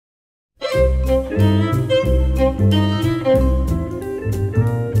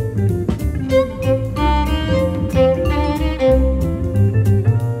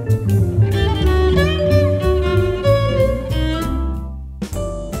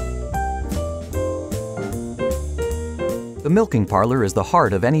The milking parlor is the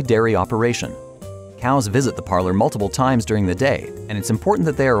heart of any dairy operation. Cows visit the parlor multiple times during the day, and it's important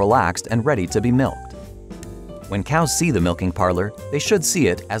that they are relaxed and ready to be milked. When cows see the milking parlor, they should see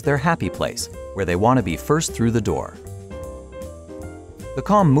it as their happy place, where they want to be first through the door. The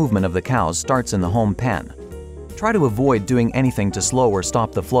calm movement of the cows starts in the home pen. Try to avoid doing anything to slow or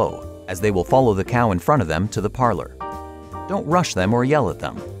stop the flow, as they will follow the cow in front of them to the parlor. Don't rush them or yell at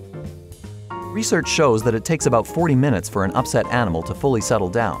them. Research shows that it takes about 40 minutes for an upset animal to fully settle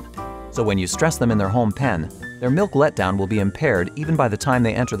down, so when you stress them in their home pen, their milk letdown will be impaired even by the time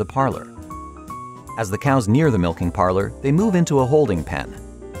they enter the parlor. As the cows near the milking parlor, they move into a holding pen.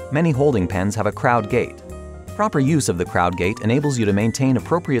 Many holding pens have a crowd gate. Proper use of the crowd gate enables you to maintain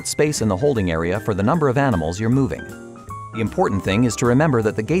appropriate space in the holding area for the number of animals you're moving. The important thing is to remember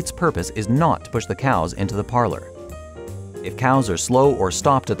that the gate's purpose is not to push the cows into the parlor. If cows are slow or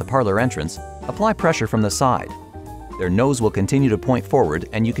stopped at the parlor entrance, apply pressure from the side. Their nose will continue to point forward,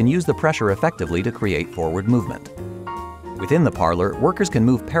 and you can use the pressure effectively to create forward movement. Within the parlor, workers can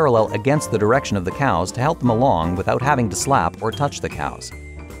move parallel against the direction of the cows to help them along without having to slap or touch the cows.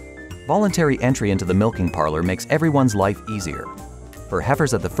 Voluntary entry into the milking parlor makes everyone's life easier. For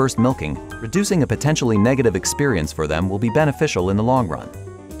heifers at the first milking, reducing a potentially negative experience for them will be beneficial in the long run.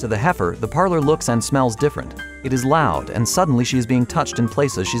 To the heifer, the parlor looks and smells different. It is loud, and suddenly she is being touched in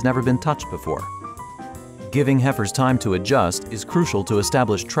places she's never been touched before. Giving heifers time to adjust is crucial to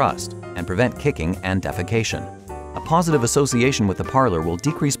establish trust and prevent kicking and defecation. A positive association with the parlor will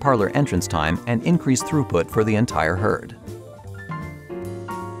decrease parlor entrance time and increase throughput for the entire herd.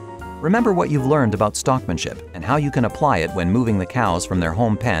 Remember what you've learned about stockmanship and how you can apply it when moving the cows from their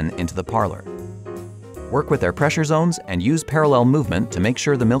home pen into the parlor. Work with their pressure zones and use parallel movement to make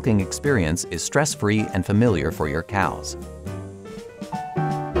sure the milking experience is stress-free and familiar for your cows.